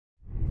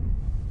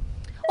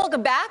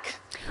Welcome back.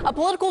 A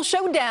political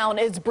showdown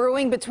is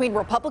brewing between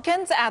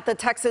Republicans at the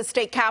Texas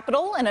state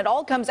capitol, and it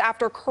all comes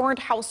after current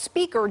House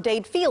Speaker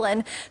Dade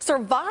Phelan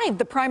survived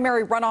the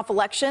primary runoff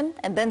election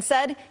and then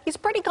said he's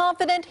pretty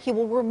confident he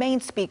will remain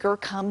Speaker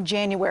come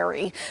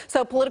January.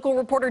 So political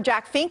reporter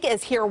Jack Fink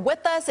is here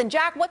with us. And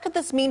Jack, what could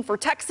this mean for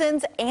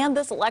Texans and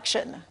this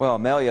election? Well,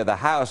 Amelia, the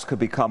House could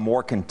become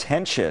more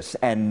contentious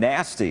and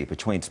nasty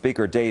between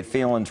Speaker Dade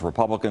Phelan's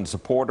Republican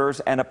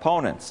supporters and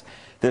opponents.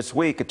 This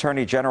week,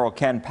 Attorney General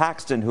Ken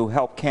Paxton, who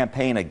helped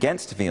campaign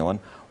against Phelan,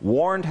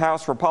 warned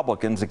House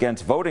Republicans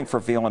against voting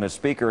for Phelan as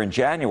Speaker in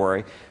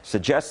January,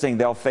 suggesting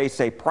they'll face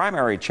a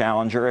primary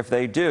challenger if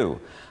they do.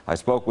 I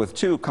spoke with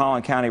two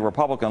Collin County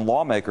Republican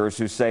lawmakers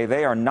who say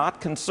they are not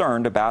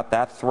concerned about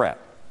that threat.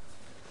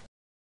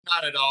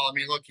 Not at all. I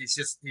mean, look,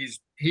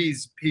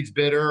 he's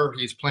bitter.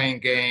 He's playing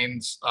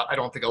games. I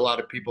don't think a lot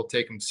of people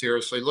take him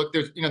seriously. Look,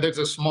 there's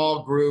a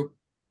small group,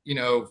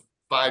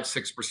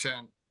 5-6%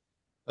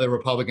 of the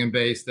Republican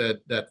base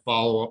that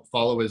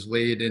follow his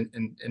lead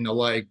and the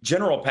like.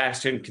 General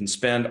Paxton can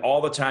spend all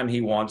the time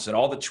he wants and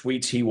all the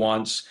tweets he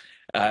wants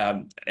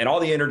and all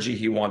the energy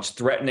he wants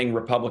threatening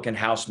Republican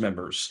House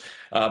members.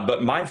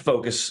 But my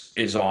focus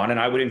is on, and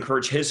I would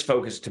encourage his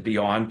focus to be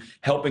on,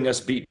 helping us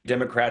beat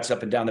Democrats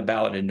up and down the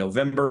ballot in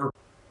November.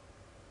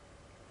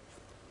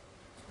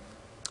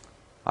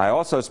 I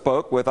also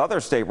spoke with other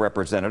state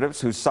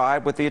representatives who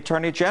side with the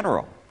Attorney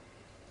General.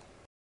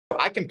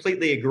 I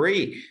completely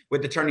agree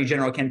with Attorney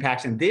General Ken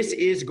Paxton. This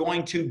is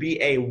going to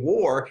be a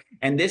war,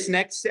 and this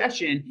next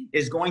session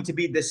is going to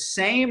be the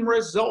same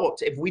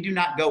result if we do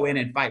not go in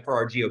and fight for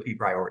our GOP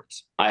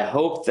priorities. I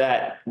hope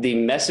that the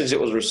message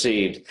that was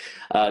received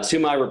to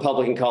my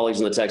Republican colleagues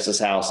in the Texas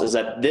House is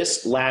that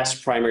this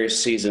last primary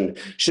season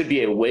should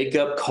be a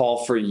wake-up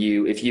call for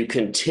you if you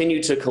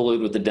continue to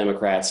collude with the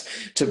Democrats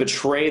to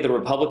betray the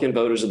Republican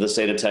voters of the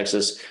state of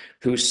Texas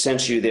who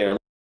sent you there.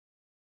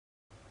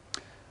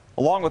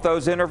 Along with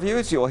those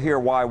interviews, you'll hear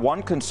why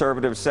one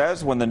conservative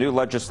says when the new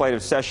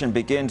legislative session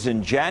begins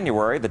in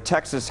January, the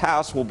Texas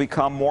House will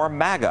become more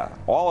MAGA.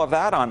 All of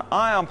that on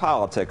Eye on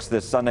Politics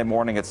this Sunday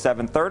morning at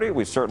 7:30.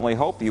 We certainly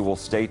hope you will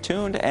stay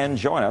tuned and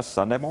join us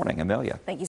Sunday morning. Amelia. Thank you.